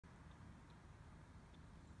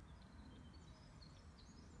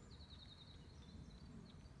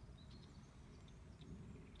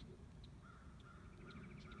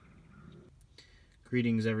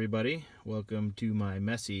Greetings everybody, welcome to my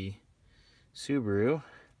messy Subaru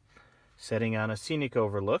setting on a scenic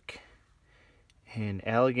overlook in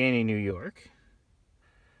Allegheny, New York.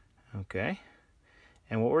 Okay,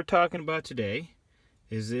 and what we're talking about today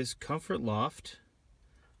is this Comfort Loft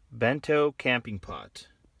Bento camping pot.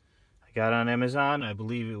 I got on Amazon, I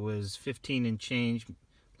believe it was 15 and change, a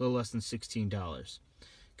little less than $16.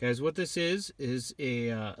 Guys, what this is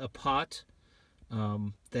a pot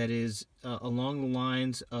that is along the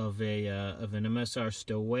lines of an MSR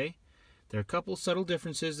stowaway. There are a couple subtle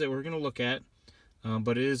differences that we're going to look at,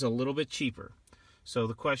 but it is a little bit cheaper. So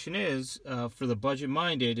the question is, for the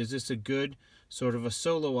budget-minded, is this a good sort of a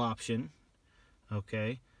solo option?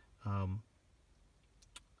 Okay,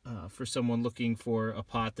 for someone looking for a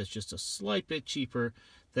pot that's just a slight bit cheaper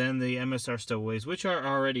than the MSR stowaways, which are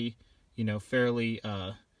already, you know, fairly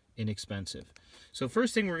inexpensive. So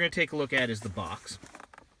first thing we're going to take a look at is the box.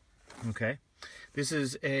 Okay, this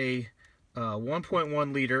is a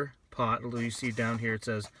 1.1 liter pot. You see down here it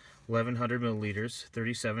says 1100 milliliters,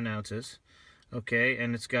 37 ounces. Okay,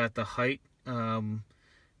 and it's got the height 8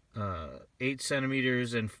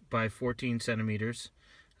 centimeters and by 14 centimeters.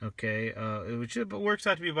 Okay, which works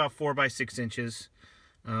out to be about 4 by 6 inches,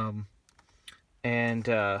 and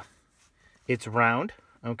it's round.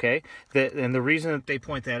 Okay, and the reason that they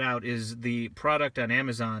point that out is the product on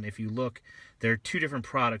Amazon. If you look, there are two different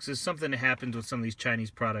products. This is something that happens with some of these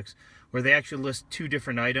Chinese products where they actually list two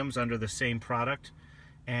different items under the same product,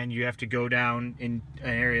 and you have to go down in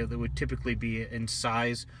an area that would typically be in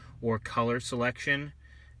size or color selection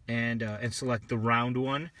and select the round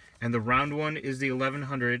one. And the round one is the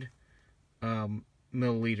 1100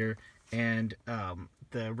 milliliter, and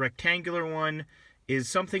the rectangular one is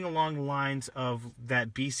something along the lines of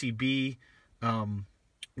that BCB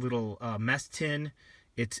little mess tin.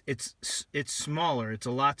 It's smaller. It's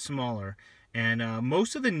a lot smaller, and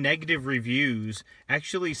most of the negative reviews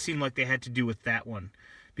actually seem like they had to do with that one,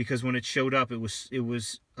 because when it showed up, it was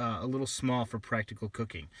a little small for practical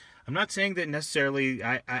cooking. I'm not saying that necessarily.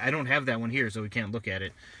 I don't have that one here, so we can't look at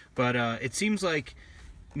it, but it seems like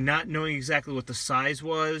not knowing exactly what the size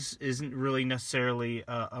was isn't really necessarily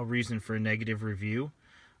a reason for a negative review,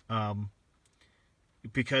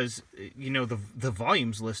 because you know the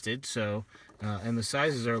volume's listed, so and the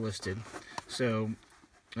sizes are listed, so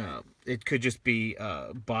it could just be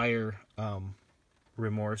buyer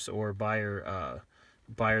remorse, or buyer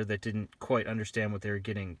that didn't quite understand what they were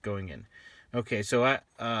getting going in. Okay, so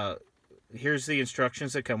here's the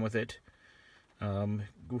instructions that come with it.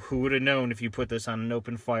 Who would have known if you put this on an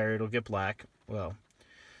open fire it'll get black? Well,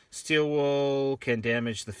 steel wool can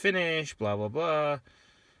damage the finish, blah blah blah.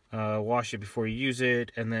 Wash it before you use it,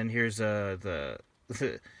 and then here's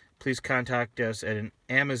please contact us at an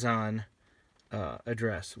Amazon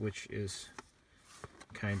address, which is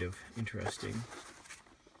kind of interesting.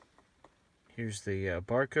 Here's the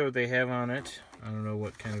barcode they have on it. I don't know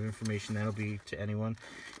what kind of information that'll be to anyone.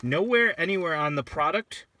 Nowhere anywhere on the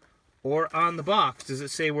product or on the box does it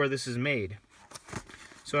say where this is made.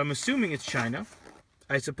 So I'm assuming it's China.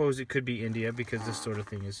 I suppose it could be India, because this sort of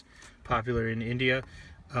thing is popular in India.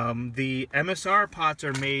 The MSR pots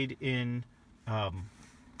are made in,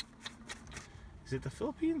 is it the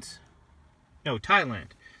Philippines? No,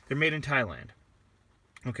 Thailand. They're made in Thailand.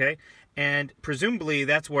 Okay? And presumably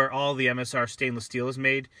that's where all the MSR stainless steel is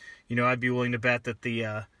made. You know, I'd be willing to bet that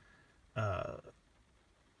the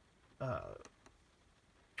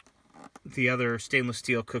other stainless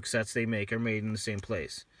steel cook sets they make are made in the same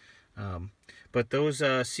place. But those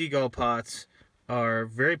seagull pots are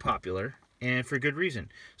very popular, and for good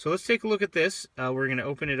reason. So let's take a look at this. We're going to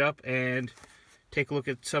open it up and take a look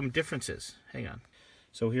at some differences. Hang on.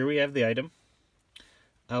 So here we have the item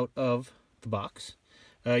out of the box.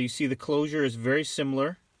 You see the closure is very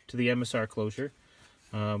similar to the MSR closure.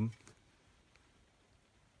 Over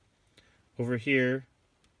here,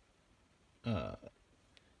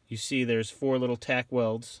 you see there's 4 little tack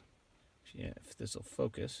welds. Yeah, if this will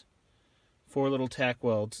focus. 4 little tack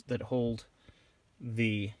welds that hold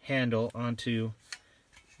the handle onto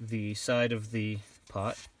the side of the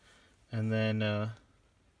pot. And then,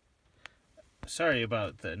 sorry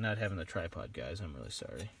about not having the tripod, guys. I'm really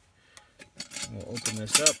sorry. We'll open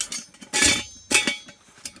this up.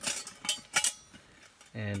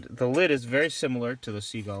 And the lid is very similar to the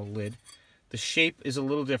seagull lid. The shape is a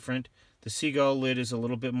little different. The seagull lid is a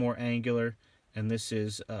little bit more angular, and this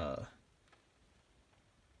is a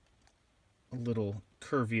little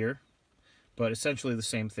curvier, but essentially the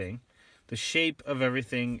same thing. The shape of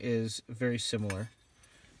everything is very similar.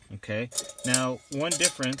 Okay, now one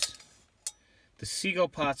difference, the seagull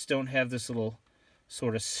pots don't have this little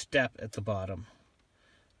sort of step at the bottom.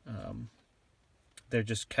 They're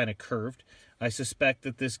just kind of curved. I suspect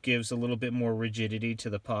that this gives a little bit more rigidity to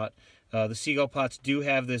the pot. The seagull pots do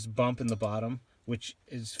have this bump in the bottom, which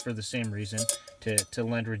is for the same reason, to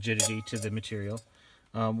lend rigidity to the material.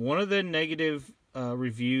 One of the negative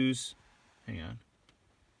reviews, hang on,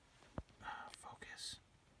 focus.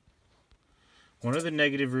 One of the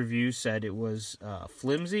negative reviews said it was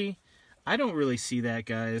flimsy. I don't really see that,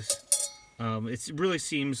 guys. It really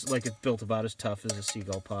seems like it's built about as tough as a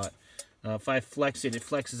seagull pot. If I flex it, it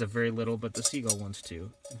flexes a very little, but the seagull ones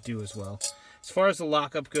too do as well. As far as the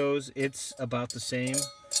lockup goes, it's about the same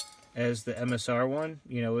as the MSR one.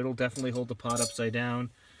 You know, it'll definitely hold the pot upside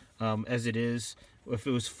down as it is. If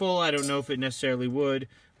it was full, I don't know if it necessarily would,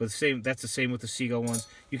 but that's the same with the seagull ones.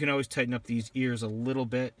 You can always tighten up these ears a little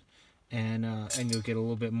bit, and you'll get a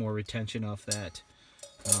little bit more retention off that.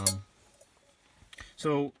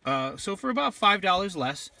 So for about $5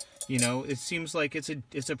 less, you know, it seems like it's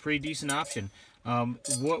a pretty decent option.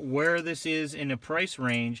 Where this is in a price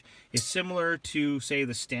range is similar to, say,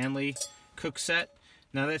 the Stanley cook set.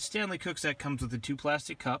 Now that Stanley cook set comes with the 2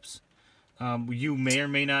 plastic cups. You may or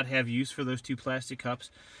may not have use for those 2 plastic cups,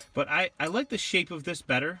 but I like the shape of this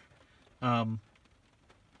better.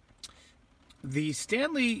 The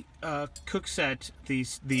Stanley cook set,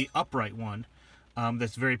 the upright one,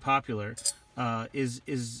 that's very popular, I'm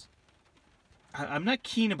not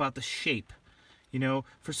keen about the shape. You know,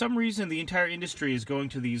 for some reason the entire industry is going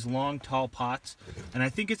to these long, tall pots, and I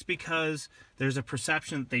think it's because there's a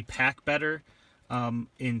perception that they pack better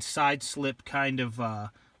in side slip kind of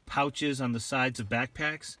pouches on the sides of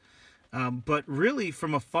backpacks. But really,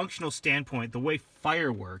 from a functional standpoint, the way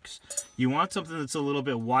fire works, you want something that's a little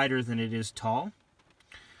bit wider than it is tall.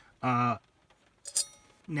 Now,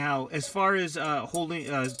 as far as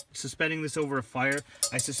suspending this over a fire,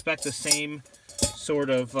 I suspect the same sort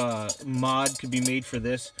of mod could be made for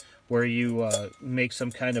this, where you make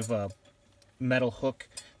some kind of a metal hook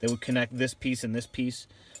that would connect this piece and this piece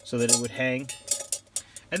so that it would hang.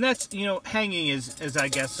 And that's, you know, hanging is I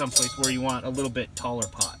guess someplace where you want a little bit taller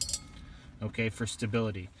pot, okay, for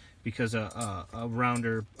stability, because a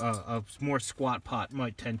rounder, a more squat pot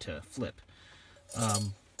might tend to flip.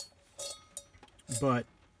 But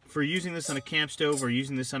for using this on a camp stove or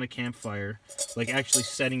using this on a campfire, like actually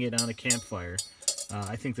setting it on a campfire,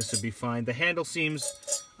 I think this would be fine. The handle seems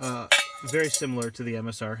very similar to the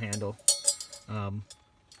MSR handle.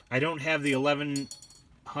 I don't have the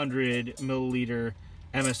 1100 milliliter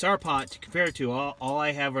MSR pot to compare it to. All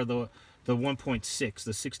I have are the 1.6, the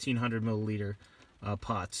 1600 milliliter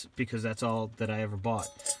pots, because that's all that I ever bought.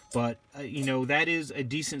 But you know, that is a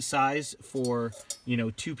decent size for, you know,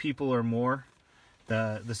 2 people or more.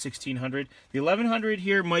 The 1600, the 1100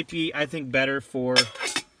 here might be, I think, better for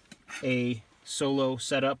a solo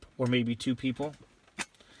setup, or maybe 2 people.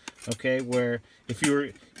 Okay, where if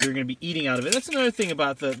you're going to be eating out of it, that's another thing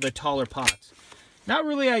about the taller pots. Not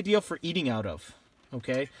really ideal for eating out of.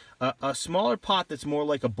 Okay, a smaller pot that's more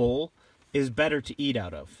like a bowl is better to eat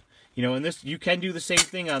out of. You know, and this, you can do the same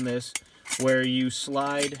thing on this, where you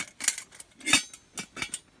slide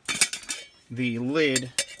the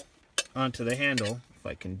lid onto the handle, if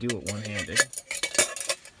I can do it one-handed,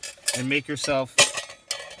 and make yourself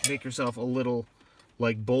a little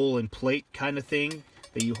like bowl and plate kind of thing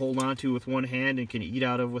that you hold onto with one hand and can eat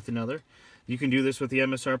out of with another. You can do this with the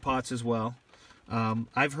MSR pots as well.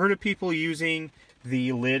 I've heard of people using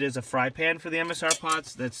the lid as a fry pan for the MSR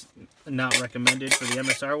pots. That's not recommended for the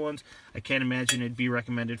MSR ones. I can't imagine it'd be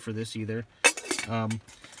recommended for this either.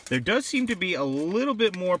 There does seem to be a little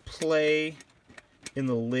bit more play in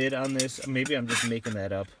the lid on this. Maybe I'm just making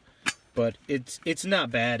that up, but it's not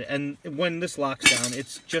bad. And when this locks down,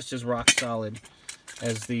 it's just as rock solid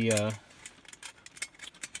as the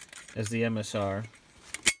MSR.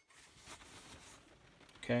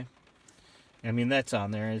 Okay, I mean, that's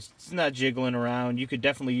on there. It's not jiggling around. You could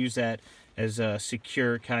definitely use that as a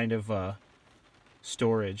secure kind of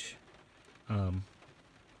storage.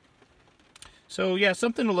 So yeah,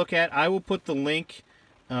 something to look at. I will put the link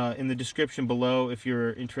in the description below if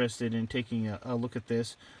you're interested in taking a look at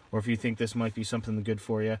this, or if you think this might be something good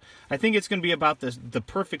for you. I think it's going to be about the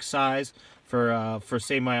perfect size for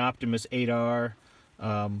say my Optimus 8R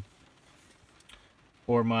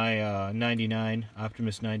or my 99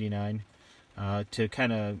 Optimus 99 to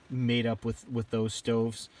kind of mate up with those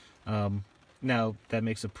stoves. Now that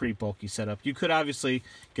makes a pretty bulky setup. You could obviously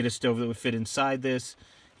get a stove that would fit inside this.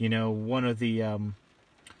 You know, one of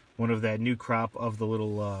that new crop of the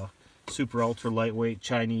little super ultra lightweight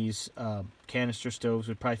Chinese canister stoves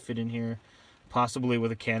would probably fit in here, possibly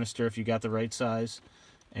with a canister if you got the right size.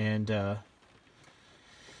 And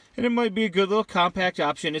And it might be a good little compact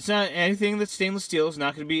option. It's not anything that's stainless steel. It's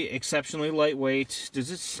not going to be exceptionally lightweight. Does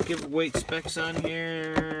this give weight specs on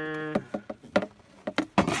here?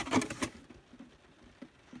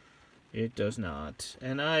 It does not.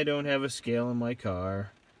 And I don't have a scale in my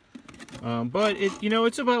car. But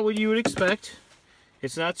it's about what you would expect.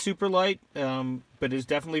 It's not super light, but it's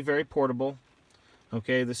definitely very portable.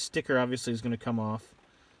 Okay, the sticker obviously is going to come off.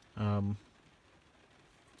 So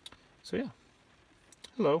yeah.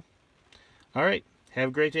 Hello. All right. Have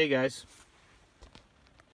a great day, guys.